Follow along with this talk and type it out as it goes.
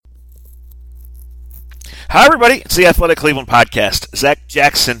Hi, everybody. It's the Athletic Cleveland podcast. Zach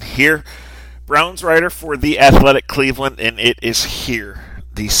Jackson here, Browns writer for the Athletic Cleveland, and it is here.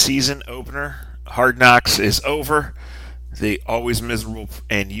 The season opener, Hard Knocks, is over. The always miserable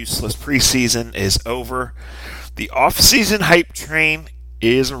and useless preseason is over. The off-season hype train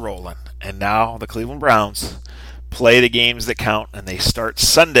is rolling, and now the Cleveland Browns play the games that count, and they start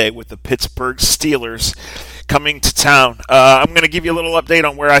Sunday with the Pittsburgh Steelers coming to town. I'm going to give you a little update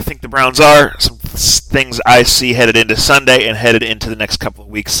on where I think the Browns are, some things I see headed into Sunday and headed into the next couple of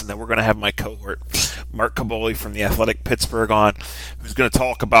weeks, and then we're going to have my cohort, Mark Kaboly from the Athletic Pittsburgh on, who's going to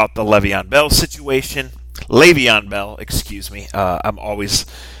talk about the Le'Veon Bell situation. Le'Veon Bell, excuse me. I'm always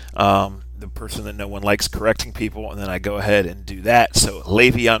the person that no one likes correcting people, and then I go ahead and do that. So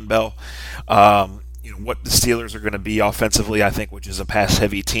Le'Veon Bell, what the Steelers are going to be offensively, I think, which is a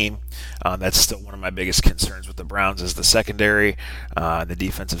pass-heavy team. That's still one of my biggest concerns with the Browns is the secondary, the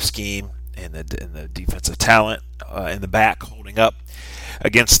defensive scheme, and the defensive talent in the back holding up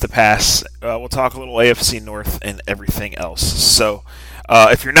against the pass. We'll talk a little AFC North and everything else. So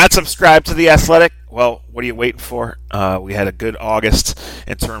if you're not subscribed to The Athletic, well, what are you waiting for? We had a good August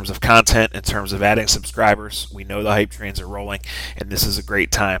in terms of content, in terms of adding subscribers. We know the hype trains are rolling, and this is a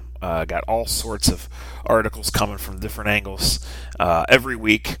great time. Got all sorts of articles coming from different angles every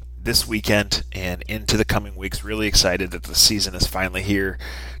week, this weekend, and into the coming weeks. Really excited that the season is finally here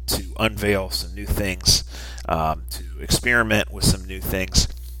to unveil some new things, to experiment with some new things.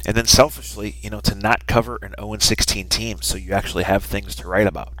 And then selfishly, to not cover an 0-16 team so you actually have things to write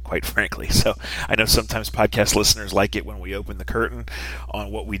about, quite frankly. So I know sometimes podcast listeners like it when we open the curtain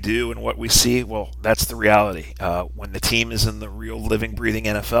on what we do and what we see. Well, that's the reality. When the team is in the real living, breathing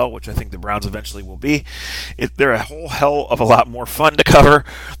NFL, which I think the Browns eventually will be, they're a whole hell of a lot more fun to cover.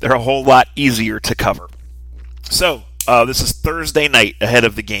 They're a whole lot easier to cover. So this is Thursday night ahead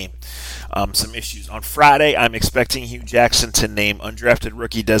of the game. Some issues. On Friday, I'm expecting Hugh Jackson to name undrafted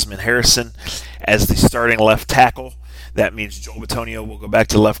rookie Desmond Harrison as the starting left tackle. That means Joel Bitonio will go back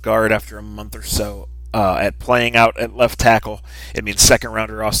to left guard after a month or so at playing out at left tackle. It means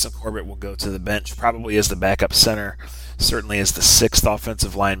second-rounder Austin Corbett will go to the bench, probably as the backup center, certainly as the sixth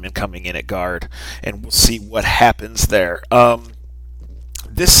offensive lineman coming in at guard, and we'll see what happens there.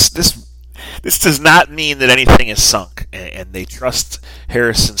 This does not mean that anything is sunk, and they trust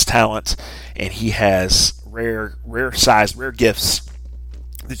Harrison's talent, and he has rare gifts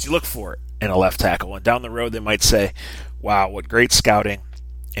that you look for in a left tackle. And down the road, they might say, wow, what great scouting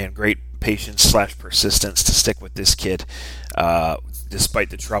and great patience/persistence to stick with this kid, despite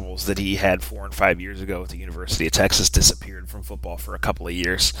the troubles that he had 4 and 5 years ago at the University of Texas, disappeared from football for a couple of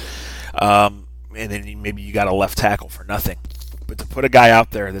years. And then maybe you got a left tackle for nothing. But to put a guy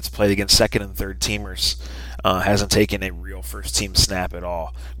out there that's played against second and third teamers, hasn't taken a real first-team snap at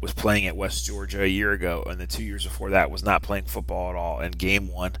all, was playing at West Georgia a year ago, and the 2 years before that was not playing football at all. In game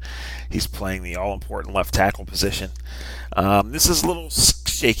one, he's playing the all-important left tackle position. This is a little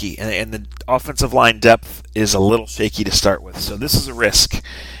shaky, and the offensive line depth is a little shaky to start with. So this is a risk,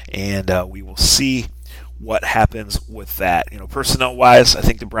 and we will see what happens with that. Personnel-wise, I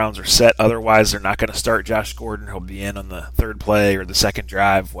think the Browns are set. Otherwise, they're not going to start Josh Gordon. He'll be in on the third play or the second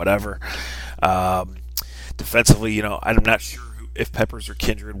drive, whatever. Defensively, I'm not sure if Peppers or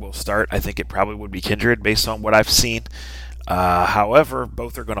Kindred will start. I think it probably would be Kindred based on what I've seen. However,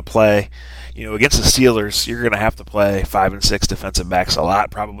 both are going to play. Against the Steelers, you're going to have to play 5 and 6 defensive backs a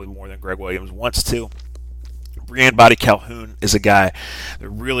lot, probably more than Greg Williams wants to. Brian Body Calhoun is a guy that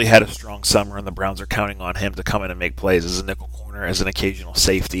really had a strong summer, and the Browns are counting on him to come in and make plays as a nickel corner, as an occasional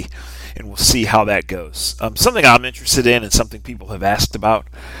safety, and we'll see how that goes. Something I'm interested in and something people have asked about,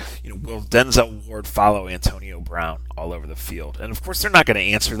 will Denzel Ward follow Antonio Brown all over the field? And, of course, they're not going to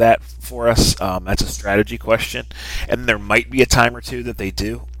answer that for us. That's a strategy question, and there might be a time or two that they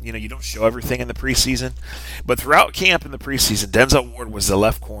do. You don't show everything in the preseason, but throughout camp in the preseason, Denzel Ward was the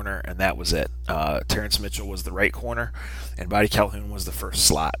left corner, and that was it. Terrence Mitchell was the right corner, and Body Calhoun was the first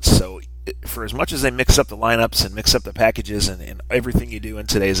slot. So for as much as they mix up the lineups and mix up the packages and everything you do in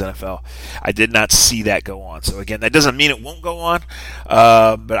today's NFL, I did not see that go on. So again, that doesn't mean it won't go on,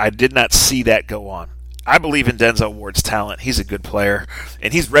 but I did not see that go on. I believe in Denzel Ward's talent. He's a good player,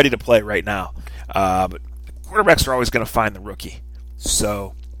 and he's ready to play right now. But quarterbacks are always going to find the rookie.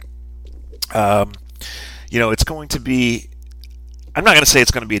 So, it's going to be I'm not going to say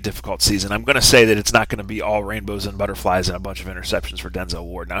it's going to be a difficult season. I'm going to say that it's not going to be all rainbows and butterflies and a bunch of interceptions for Denzel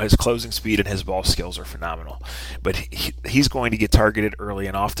Ward. Now, his closing speed and his ball skills are phenomenal, but he's going to get targeted early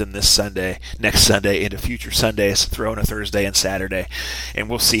and often this Sunday, next Sunday, into future Sundays, thrown a Thursday and Saturday, and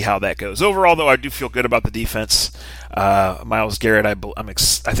we'll see how that goes. Overall, though, I do feel good about the defense. Myles Garrett,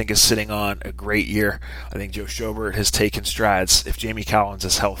 I think, is sitting on a great year. I think Joe Schobert has taken strides. If Jamie Collins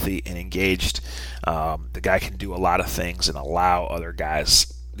is healthy and engaged, the guy can do a lot of things and allow other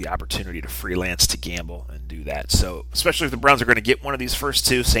guys the opportunity to freelance, to gamble, and do that. So, especially if the Browns are going to get one of these first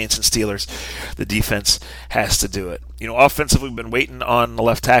two, Saints and Steelers, the defense has to do it. Offensively, we've been waiting on the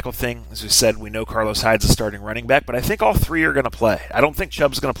left tackle thing. As we said, we know Carlos Hyde's a starting running back, but I think all three are going to play. I don't think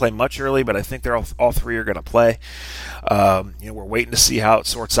Chubb's going to play much early, but I think all three are going to play. We're waiting to see how it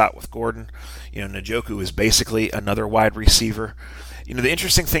sorts out with Gordon. Njoku is basically another wide receiver. The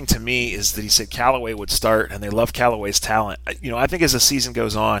interesting thing to me is that he said Callaway would start, and they love Callaway's talent. I think as the season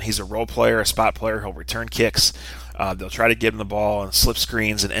goes on, he's a role player, a spot player. He'll return kicks. They'll try to give him the ball and slip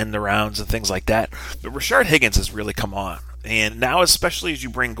screens and end the rounds and things like that. But Rashard Higgins has really come on. And now, especially as you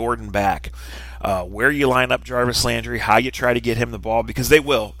bring Gordon back, where you line up Jarvis Landry, how you try to get him the ball, because they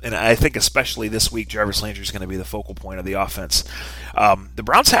will. And I think especially this week, Jarvis Landry is going to be the focal point of the offense. The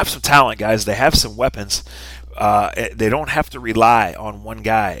Browns have some talent, guys. They have some weapons. They don't have to rely on one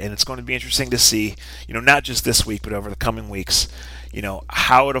guy, and it's going to be interesting to see, not just this week, but over the coming weeks,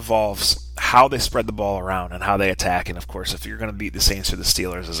 how it evolves, how they spread the ball around, and how they attack. And of course, if you're going to beat the Saints or the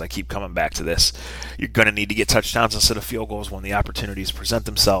Steelers, as I keep coming back to this, you're going to need to get touchdowns instead of field goals when the opportunities present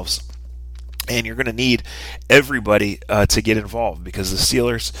themselves. And you're going to need everybody to get involved, because the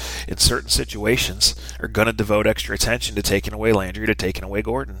Steelers, in certain situations, are going to devote extra attention to taking away Landry, to taking away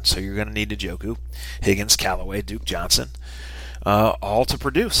Gordon. So you're going to need Njoku, Higgins, Callaway, Duke Johnson, all to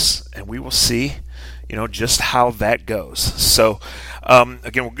produce. And we will see, just how that goes. So,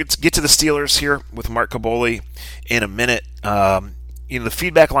 again, we'll get to the Steelers here with Mark Kaboly in a minute. The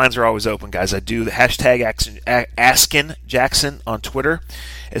feedback lines are always open, guys. I do the hashtag Askin Jackson on Twitter.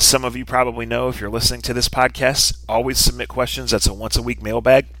 As some of you probably know, if you're listening to this podcast, always submit questions. That's a once-a-week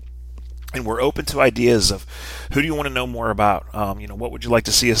mailbag. And we're open to ideas of who do you want to know more about? What would you like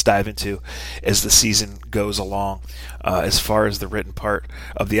to see us dive into as the season goes along? As far as the written part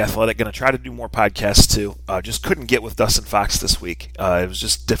of The Athletic, going to try to do more podcasts too. Just couldn't get with Dustin Fox this week. It was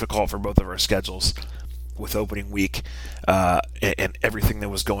just difficult for both of our schedules with opening week and everything that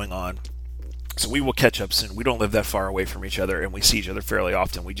was going on. So we will catch up soon. We don't live that far away from each other, and we see each other fairly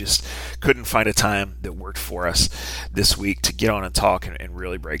often. We just couldn't find a time that worked for us this week to get on and talk and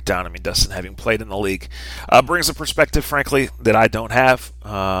really break down. I mean, Dustin, having played in the league, brings a perspective, frankly, that I don't have.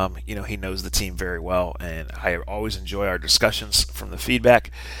 He knows the team very well, and I always enjoy our discussions from the feedback.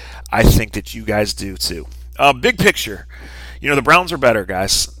 I think that you guys do too. Big picture. The Browns are better,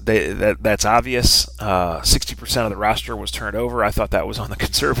 guys. That's obvious. 60% of the roster was turned over. I thought that was on the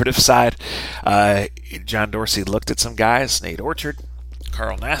conservative side. John Dorsey looked at some guys, Nate Orchard,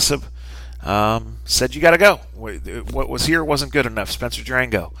 Carl Nassib, said, you got to go. What was here wasn't good enough. Spencer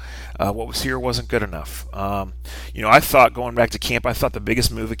Drango, what was here wasn't good enough. I thought going back to camp, I thought the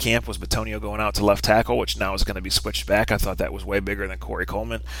biggest move at camp was Batonio going out to left tackle, which now is going to be switched back. I thought that was way bigger than Corey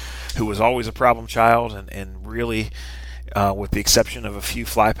Coleman, who was always a problem child and really... with the exception of a few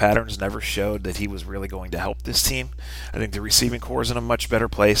fly patterns, never showed that he was really going to help this team. I think the receiving core is in a much better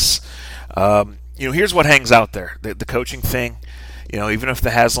place. Here's what hangs out there. The coaching thing, even if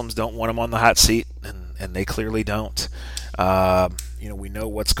the Haslams don't want him on the hot seat, and they clearly don't, we know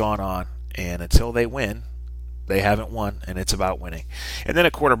what's gone on. And until they win, they haven't won, and it's about winning. And then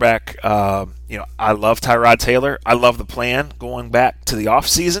at quarterback, I love Tyrod Taylor. I love the plan going back to the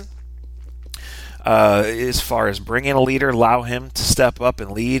offseason. As far as bringing a leader, allow him to step up and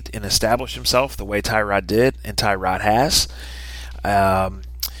lead and establish himself the way Tyrod did, and Tyrod has.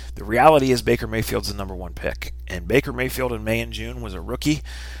 The reality is Baker Mayfield's the number one pick. And Baker Mayfield in May and June was a rookie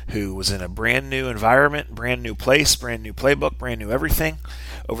who was in a brand new environment, brand new place, brand new playbook, brand new everything.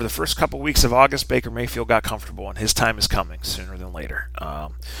 Over the first couple weeks of August, Baker Mayfield got comfortable, and his time is coming sooner than later.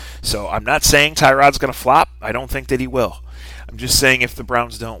 So I'm not saying Tyrod's going to flop. I don't think that he will. I'm just saying if the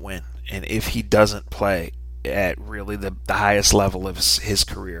Browns don't win, and if he doesn't play at really the highest level of his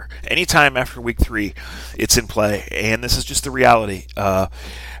career, anytime after week 3, it's in play. And this is just the reality. I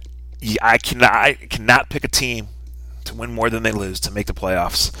cannot pick a team to win more than they lose to make the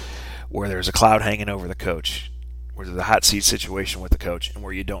playoffs where there's a cloud hanging over the coach, where there's a hot seat situation with the coach, and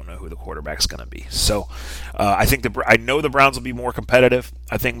where you don't know who the quarterback's going to be. So I know the Browns will be more competitive.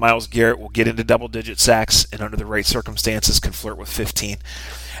 I think Myles Garrett will get into double-digit sacks, and under the right circumstances can flirt with 15.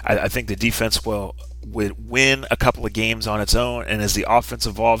 I think the defense will would win a couple of games on its own, and as the offense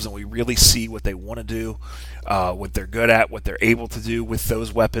evolves and we really see what they want to do, what they're good at, what they're able to do with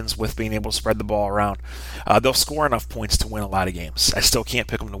those weapons, with being able to spread the ball around, they'll score enough points to win a lot of games. I still can't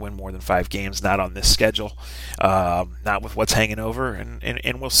pick them to win more than 5 games, not on this schedule, not with what's hanging over,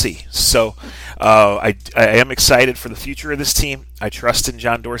 and we'll see. So I am excited for the future of this team. I trust in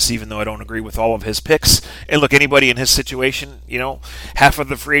John Dorsey, even though I don't agree with all of his picks. And look, anybody in his situation, half of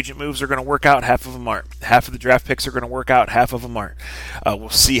the free agent moves are going to work out, half of them aren't. Half of the draft picks are going to work out, half of them aren't. We'll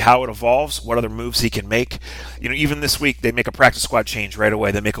see how it evolves, what other moves he can make. Even this week, they make a practice squad change right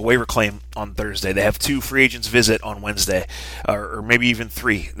away. They make a waiver claim on Thursday. They have 2 free agents visit on Wednesday, or maybe even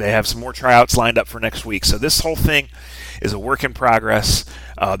 3. They have some more tryouts lined up for next week. So this whole thing is a work in progress.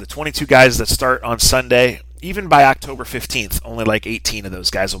 The 22 guys that start on Sunday, even by October 15th, only like 18 of those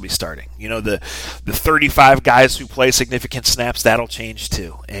guys will be starting. The 35 guys who play significant snaps, that'll change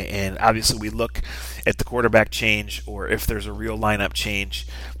too. And obviously we look at the quarterback change, or if there's a real lineup change,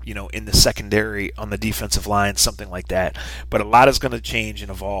 in the secondary, on the defensive line, something like that. But a lot is going to change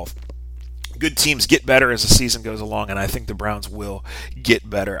and evolve. Good teams get better as the season goes along, and I think the Browns will get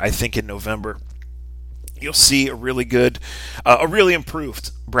better. I think in November you'll see a really good, a really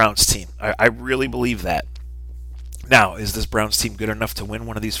improved Browns team. I really believe that. Now, is this Browns team good enough to win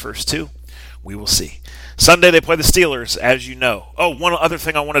one of these first 2? We will see. Sunday, they play the Steelers, as you know. Oh, one other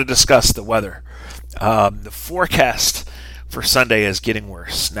thing I wanted to discuss, the weather. The forecast for Sunday is getting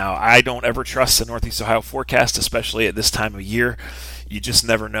worse. Now, I don't ever trust the Northeast Ohio forecast, especially at this time of year. You just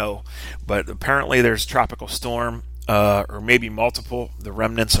never know. But apparently there's a tropical storm, or maybe multiple. The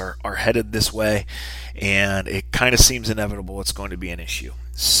remnants are headed this way, and it kind of seems inevitable it's going to be an issue.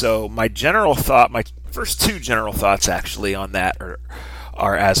 So my first 2 general thoughts actually on that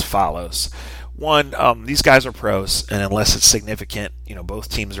are as follows. One, these guys are pros, and unless it's significant, both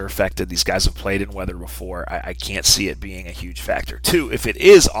teams are affected. These guys have played in weather before. I can't see it being a huge factor. 2, if it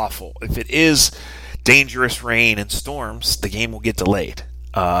is awful, if it is dangerous rain and storms, the game will get delayed.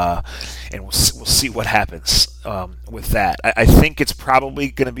 And we'll see what happens with that. I think it's probably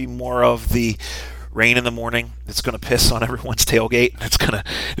going to be more of the rain in the morning that's going to piss on everyone's tailgate.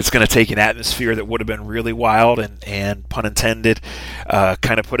 It's going to take an atmosphere that would have been really wild and pun intended,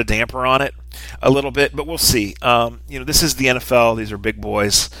 kind of put a damper on it a little bit. But we'll see. This is the NFL. These are big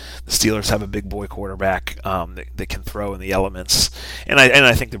boys. The Steelers have a big boy quarterback that can throw in the elements, and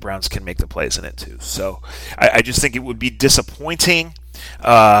I think the Browns can make the plays in it too. So I just think it would be disappointing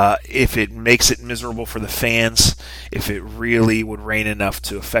if it makes it miserable for the fans, if it really would rain enough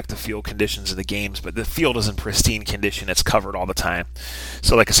to affect the field conditions of the games. But the field is in pristine condition. It's covered all the time.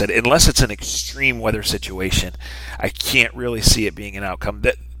 So like I said, unless it's an extreme weather situation, I can't really see it being an outcome.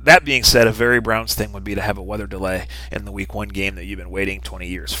 That being said, a very Browns thing would be to have a weather delay in the Week 1 game that you've been waiting 20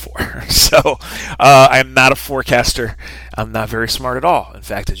 years for. So I'm not a forecaster. I'm not very smart at all, in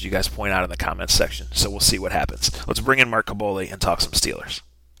fact, as you guys point out in the comments section. So we'll see what happens. Let's bring in Mark Kaboly and talk some Steelers.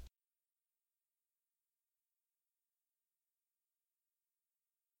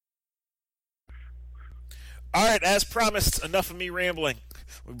 All right, as promised, enough of me rambling.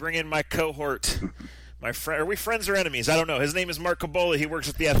 We bring in my cohort. My friend, are we friends or enemies? I don't know. His name is Mark Kaboly. He works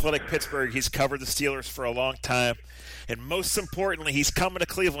at the Athletic Pittsburgh. He's covered the Steelers for a long time. And most importantly, he's coming to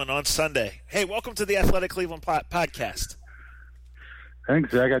Cleveland on Sunday. Hey, welcome to the Athletic Cleveland podcast. Thanks,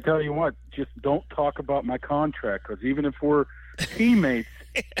 Zach. I tell you what, just don't talk about my contract, because even if we're teammates,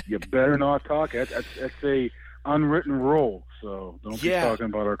 you better not talk. That's a unwritten rule, so don't be talking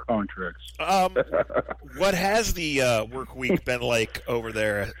about our contracts. What has the work week been like over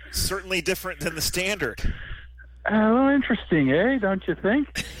there? Certainly different than the standard. Well, interesting, don't you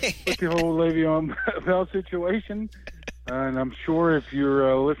think? With the whole Le'Veon Bell situation. And I'm sure if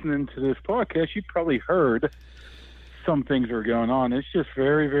you're listening to this podcast, you probably heard some things are going on. It's just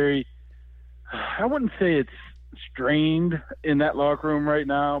very, very, I wouldn't say it's strained in that locker room right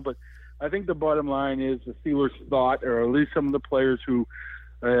now, but I think the bottom line is the Steelers thought, or at least some of the players who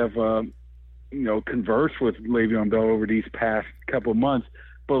have, conversed with Le'Veon Bell over these past couple of months,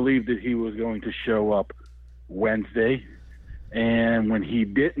 believed that he was going to show up Wednesday. And when he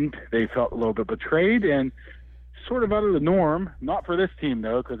didn't, they felt a little bit betrayed and sort of out of the norm. Not for this team,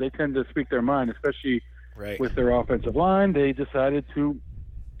 though, because they tend to speak their mind, especially with their offensive line. They decided to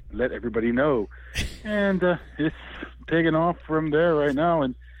let everybody know. And it's taking off from there right now.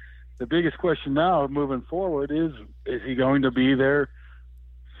 And the biggest question now moving forward is he going to be there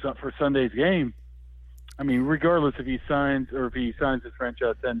for Sunday's game? I mean, regardless if he signs his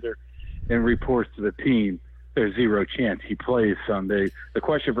franchise tender and reports to the team, there's zero chance he plays Sunday. The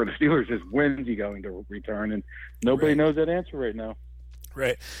question for the Steelers is, when is he going to return? And nobody knows that answer right now.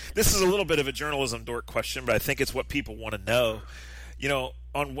 Right. This is a little bit of a journalism dork question, but I think it's what people want to know.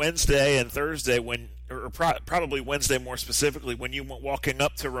 On Wednesday and Thursday, probably Wednesday more specifically, when you went walking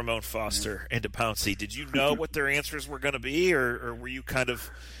up to Ramon Foster and to Pouncey, did you know what their answers were going to be, or were you kind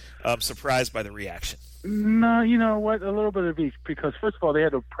of surprised by the reaction? No, you know what? A little bit of each, because first of all, they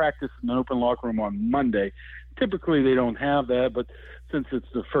had to practice in an open locker room on Monday. Typically, they don't have that, but since it's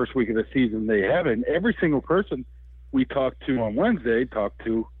the first week of the season, they have it. And every single person we talked to on Wednesday talked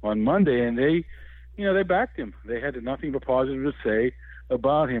to on Monday, and they backed him. They had nothing but positive to say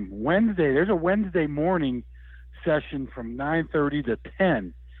about him. Wednesday, there's a Wednesday morning session from 9:30 to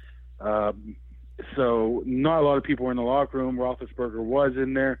 10. So not a lot of people were in the locker room. Roethlisberger was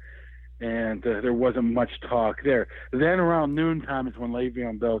in there, and there wasn't much talk there. Then around noontime is when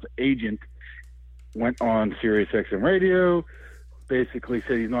Le'Veon Bell's agent went on Sirius XM radio, basically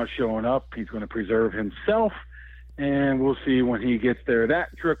said he's not showing up. He's going to preserve himself, and we'll see when he gets there.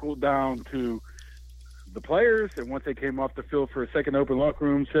 That trickled down to the players, and once they came off the field for a second open locker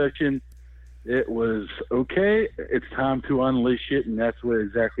room session, it was okay. It's time to unleash it, and that's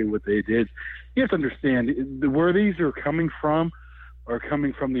exactly what they did. You have to understand where these are coming from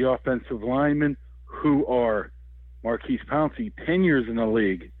the offensive linemen who are Marquise Pouncey, 10 years in the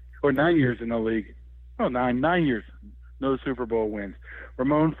league, or 9 years in the league. Oh, 9 years, no Super Bowl wins.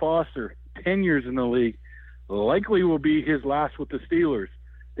 Ramon Foster, 10 years in the league, likely will be his last with the Steelers.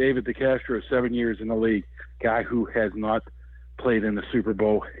 David DeCastro, 7 years in the league, guy who has not played in the Super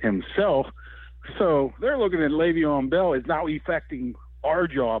Bowl himself. So they're looking at Le'Veon Bell as now affecting our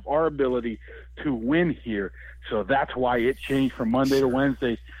job, our ability to win here. So that's why it changed from Monday to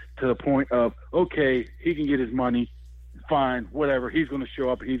Wednesday to the point of, okay, he can get his money, fine, whatever. He's going to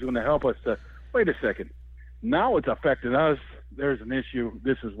show up. He's going to help us to, wait a second. Now it's affecting us. There's an issue.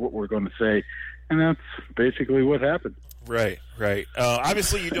 This is what we're going to say. And that's basically what happened. Right.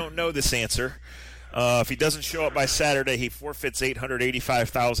 Obviously, you don't know this answer. If he doesn't show up by Saturday, he forfeits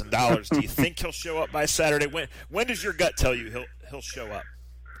 $885,000. Do you think he'll show up by Saturday? When does your gut tell you he'll show up?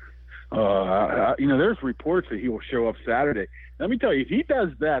 There's reports that he will show up Saturday. Let me tell you, if he does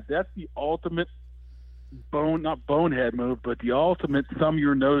that, that's the ultimate not bonehead move, but the ultimate thumb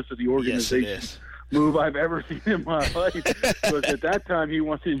your nose to the organization. Yes, it is. Move I've ever seen in my life. Because at that time he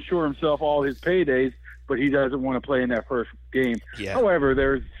wants to ensure himself all his paydays, but he doesn't want to play in that first game. Yeah. However,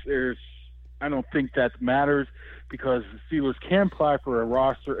 there's I don't think that matters, because the Steelers can apply for a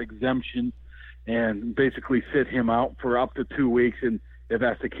roster exemption and basically sit him out for up to 2 weeks, and if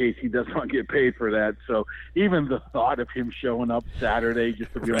that's the case, he does not get paid for that. So even the thought of him showing up Saturday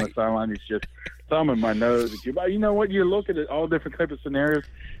just to be on the sideline is just thumbing my nose at you. But you know what? You're looking at all different types of scenarios.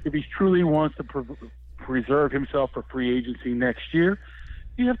 If he truly wants to preserve himself for free agency next year,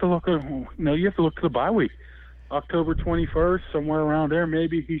 you have to look at the bye week, October 21st, somewhere around there.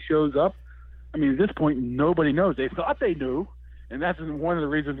 Maybe he shows up. I mean, at this point, nobody knows. They thought they knew, and that's one of the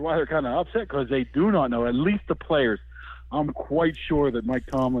reasons why they're kind of upset, because they do not know, at least the players. I'm quite sure that Mike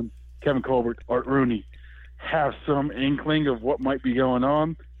Tomlin, Kevin Colbert, Art Rooney have some inkling of what might be going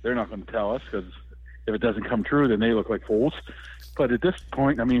on. They're not going to tell us, because if it doesn't come true, then they look like fools. But at this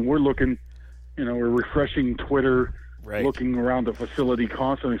point, I mean, we're looking, we're refreshing Twitter, looking around the facility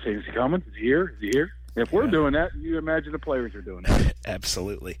constantly, saying, is he coming? Is he here? Is he here? If we're doing that, you imagine the players are doing that.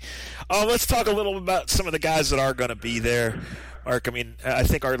 Absolutely. Let's talk a little about some of the guys that are going to be there. Mark, I mean, I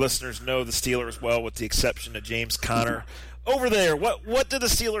think our listeners know the Steelers well, with the exception of James Conner. Over there, what do the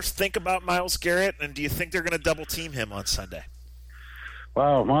Steelers think about Myles Garrett, and do you think they're going to double-team him on Sunday?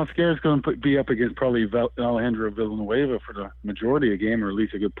 Wow, Myles Garrett's going to be up against probably Alejandro Villanueva for the majority of the game, or at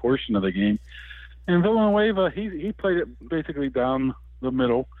least a good portion of the game. And Villanueva, he played it basically down the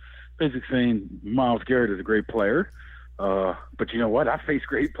middle, basically saying Myles Garrett is a great player. But you know what? I face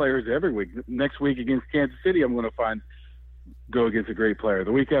great players every week. Next week against Kansas City, I'm going to go against a great player.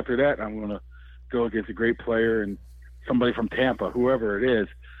 The week after that, I'm going to go against a great player and somebody from Tampa, whoever it is.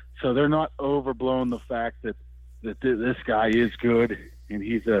 So they're not overblown the fact that this guy is good, and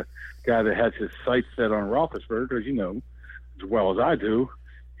he's a guy that has his sights set on Roethlisberger, because as well as I do,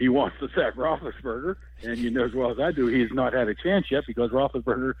 he wants to sack Roethlisberger, and as well as I do, he's not had a chance yet, because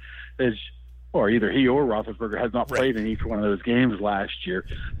Roethlisberger or either he or Roethlisberger has not played in each one of those games last year.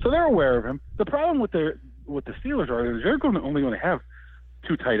 So they're aware of him. The problem with the Steelers is they're only going to have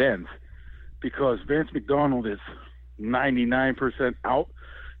two tight ends, because Vance McDonald is 99% out,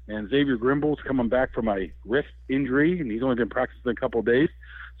 and Xavier Grimble's coming back from a wrist injury, and he's only been practicing a couple of days.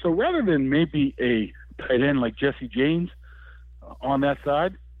 So rather than maybe a tight end like Jesse James on that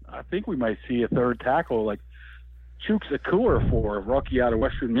side, I think we might see a third tackle like Chooks Akua, for a rookie out of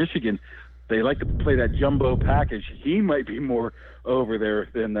Western Michigan. they like to play that jumbo package. He might be more over there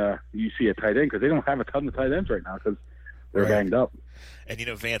than you see a tight end because they don't have a ton of tight ends right now because they're banged up. And,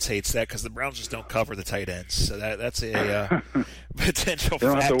 Vance hates that because the Browns just don't cover the tight ends. So that's a potential They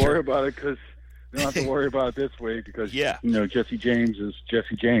don't factor. have to worry about it because they don't have to worry about it this week because, Jesse James is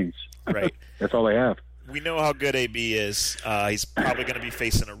Jesse James. Right. That's all they have. We know how good AB is. He's probably going to be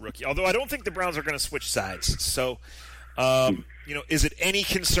facing a rookie. Although I don't think the Browns are going to switch sides. So, is it any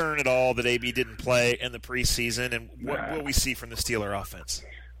concern at all that AB didn't play in the preseason? And what will we see from the Steeler offense?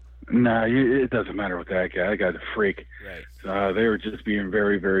 Nah, it doesn't matter with that guy. That guy's a freak. Right. They were just being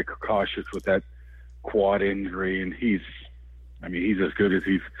very, very cautious with that quad injury, and he's as good as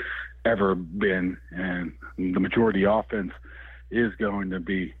he's ever been. And the majority offense is going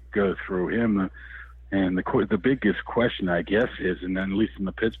to go through him. And the biggest question, I guess, is, and then at least on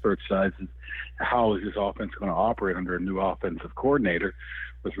the Pittsburgh side, is how is this offense going to operate under a new offensive coordinator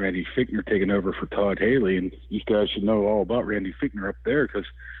with Randy Fichtner taking over for Todd Haley? And you guys should know all about Randy Fichtner up there because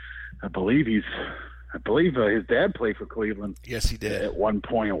I believe his dad played for Cleveland. Yes, he did. At one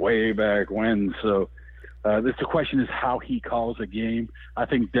point way back when. So the question is how he calls a game. I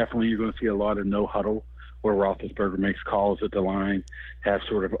think definitely you're going to see a lot of no huddle where Roethlisberger makes calls at the line, have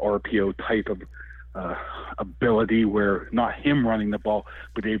sort of RPO type of ability where not him running the ball,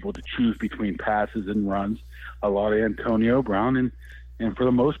 but able to choose between passes and runs. A lot of Antonio Brown, and for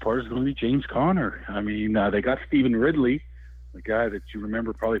the most part, it's going to be James Conner. I mean, they got Stephen Ridley, the guy that you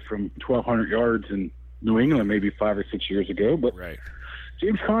remember probably from 1,200 yards in New England maybe 5 or 6 years ago. But right.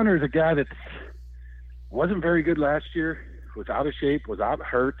 James Conner is a guy that wasn't very good last year, was out of shape, was out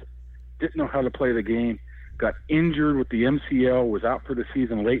hurt, didn't know how to play the game, got injured with the MCL, was out for the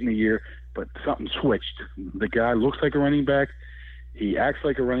season late in the year, but something switched. The guy looks like a running back. He acts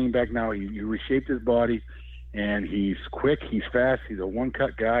like a running back now. He reshaped his body, and he's quick. He's fast. He's a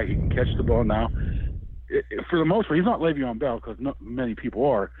one-cut guy. He can catch the ball now. For the most part, he's not Le'Veon Bell because not many people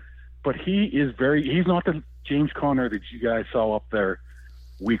are, but he's not the James Conner that you guys saw up there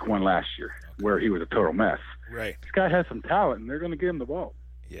week 1 last year where he was a total mess. Right. This guy has some talent, and they're going to give him the ball.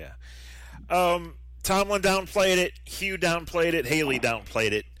 Yeah. Tomlin downplayed it. Hugh downplayed it. Haley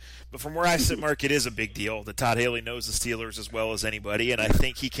downplayed it. But from where I sit, Mark, it is a big deal that Todd Haley knows the Steelers as well as anybody, and I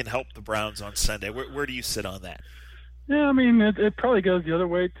think he can help the Browns on Sunday. Where do you sit on that? Yeah, I mean, it probably goes the other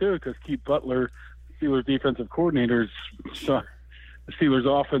way, too, because Keith Butler, Steelers defensive coordinator, the Steelers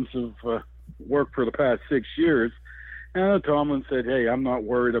offensive work for the past 6 years. And Tomlin said, hey, I'm not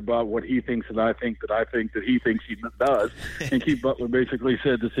worried about what he thinks that I think that he thinks he does. And Keith Butler basically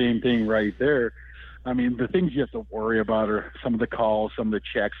said the same thing right there. I mean, the things you have to worry about are some of the calls, some of the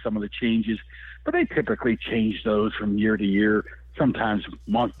checks, some of the changes. But they typically change those from year to year, sometimes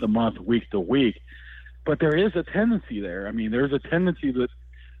month to month, week to week. But there is a tendency there. I mean, there's a tendency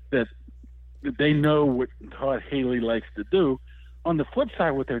that they know what Todd Haley likes to do. On the flip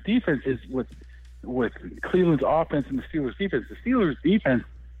side, with their defense is with Cleveland's offense and the Steelers' defense. The Steelers' defense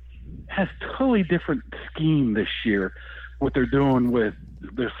has totally different scheme this year. What they're doing with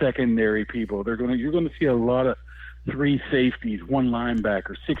their secondary people, you're going to see a lot of 3 safeties, 1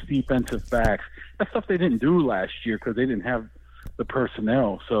 linebacker, 6 defensive backs. That's stuff they didn't do last year because they didn't have the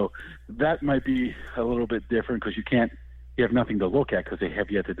personnel. So that might be a little bit different because you have nothing to look at because they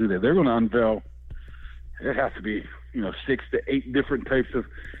have yet to do that. They're going to unveil. It has to be 6 to 8 different types of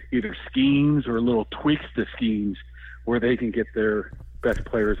either schemes or little tweaks to schemes where they can get their best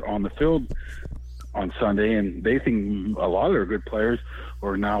players on the field on Sunday, and they think a lot of their good players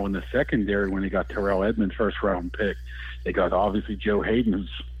are now in the secondary when they got Terrell Edmonds, first-round pick. They got, obviously, Joe Hayden,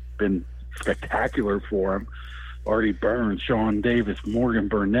 who's been spectacular for them, Artie Burns, Sean Davis, Morgan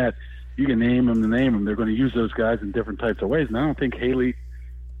Burnett. You can name them. They're going to use those guys in different types of ways, and I don't think Haley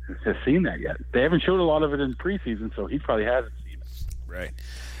has seen that yet. They haven't showed a lot of it in preseason, so he probably hasn't seen it. Right.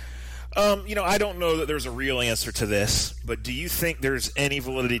 I don't know that there's a real answer to this, but do you think there's any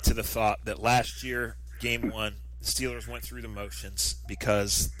validity to the thought that last year, Game 1, the Steelers went through the motions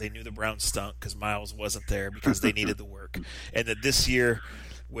because they knew the Browns stunk because Miles wasn't there because they needed the work, and that this year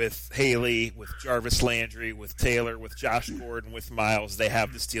with Haley, with Jarvis Landry, with Taylor, with Josh Gordon, with Miles, they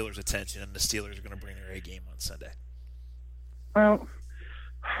have the Steelers' attention, and the Steelers are going to bring their A game on Sunday? Well,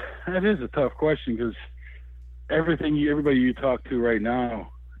 that is a tough question because everybody you talk to right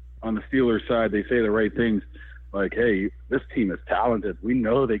now on the Steelers side, they say the right things like, hey, this team is talented. We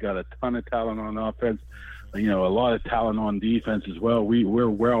know they got a ton of talent on offense, a lot of talent on defense as well. We're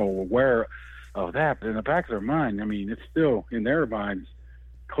well aware of that. But in the back of their mind, I mean, it's still in their minds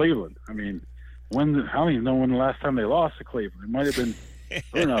Cleveland. I mean, I don't even know when the last time they lost to Cleveland. It might have been,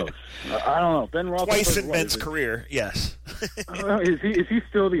 who knows? I don't know. Ben Roethlisberger. Twice in Ben's career, yes. Is he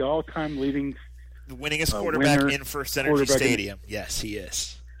still the all-time leading the winningest quarterback in First Energy Stadium? Yes, he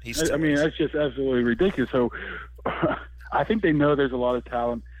is. I mean, that's just absolutely ridiculous. So I think they know there's a lot of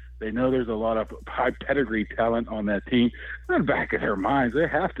talent. They know there's a lot of high pedigree talent on that team. In the back of their minds, they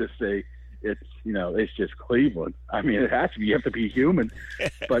have to say it's just Cleveland. I mean, it has to be. You have to be human.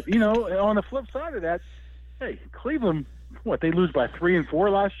 But, on the flip side of that, hey, Cleveland, they lose by 3 and 4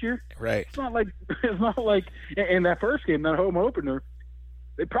 last year? Right. It's not like in that first game, that home opener,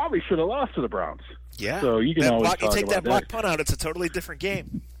 they probably should have lost to the Browns. Yeah. So you can always talk you take about that block punt out, it's a totally different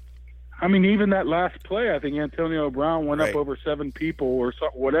game. I mean, even that last play, I think Antonio Brown went up over 7 people or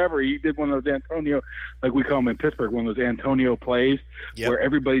whatever. He did one of those Antonio, like we call them in Pittsburgh, one of those Antonio plays where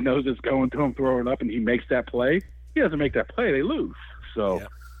everybody knows it's going to him, throw it up, and he makes that play. He doesn't make that play, they lose. So,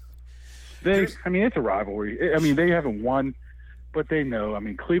 it's a rivalry. I mean, they haven't won, but they know. I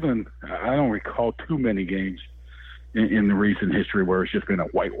mean, Cleveland, I don't recall too many games in the recent history where it's just been a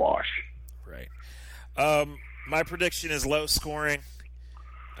whitewash. Right. My prediction is low scoring.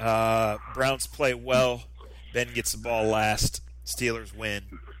 Browns play well. Ben gets the ball last. Steelers win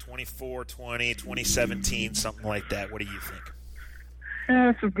 24-20, 2017, something like that. What do you think?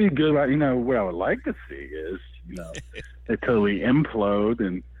 Yeah, this would be good. What I would like to see is, they totally implode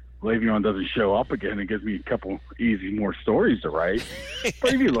and Le'Veon doesn't show up again. It gives me a couple easy more stories to write.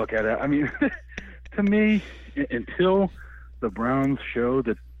 But if you look at it, I mean, to me, until the Browns show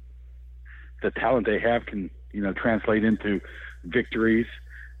that the talent they have can, translate into victories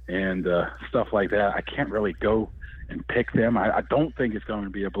and stuff like that, I can't really go and pick them. I don't think it's going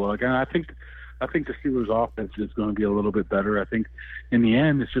to be a blowout. And I think the Steelers' offense is going to be a little bit better. I think in the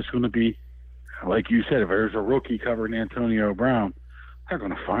end, it's just going to be, like you said, if there's a rookie covering Antonio Brown, they're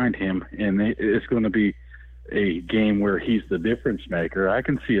going to find him, and it's going to be a game where he's the difference maker. I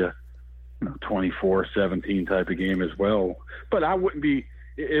can see a 24-17 type of game as well. But I wouldn't be,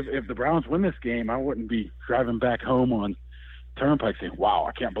 if the Browns win this game, I wouldn't be driving back home on Turnpike saying, wow,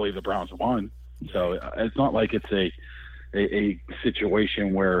 I can't believe the Browns won. So it's not like it's a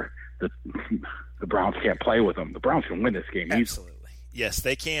situation where the Browns can't play with them. The Browns can win this game easily. Absolutely. Yes,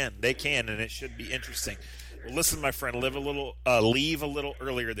 they can. They can, and it should be interesting. Well, listen, my friend, leave a little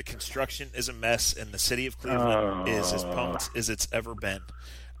earlier. The construction is a mess, and the city of Cleveland is as pumped as it's ever been.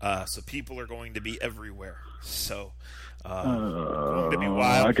 So people are going to be everywhere. So going to be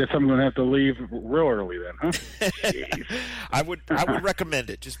wild. I guess I'm going to have to leave real early then, huh? I would recommend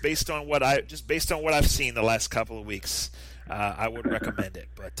it just based on what I've seen the last couple of weeks. I would recommend it.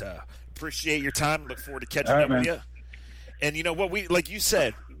 But appreciate your time. Look forward to catching up with you. And you know what, like you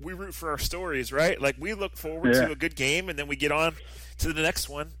said, we root for our stories, right? Like we look forward to a good game, and then we get on to the next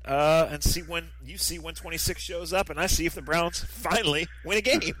one and see when 26 shows up, and I see if the Browns finally win a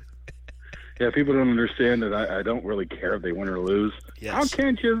game. Yeah, people don't understand that I don't really care if they win or lose. Yes. How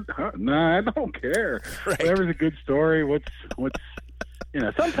can't you? Nah, I don't care. Right. Whatever's a good story. What's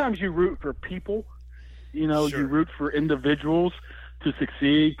sometimes you root for people. Sure. You root for individuals to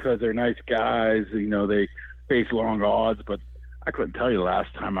succeed because they're nice guys. They face long odds, but I couldn't tell you the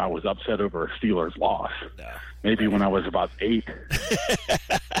last time I was upset over a Steelers loss. No. Maybe when I was about 8.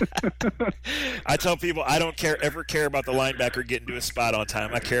 I tell people I don't ever care about the linebacker getting to a spot on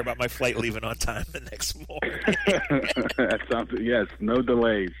time. I care about my flight leaving on time the next morning. That sounds, yes, no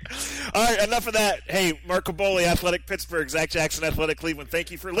delays. All right, enough of that. Hey, Mark Kaboly, Athletic Pittsburgh, Zach Jackson, Athletic Cleveland,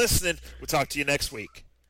 thank you for listening. We'll talk to you next week.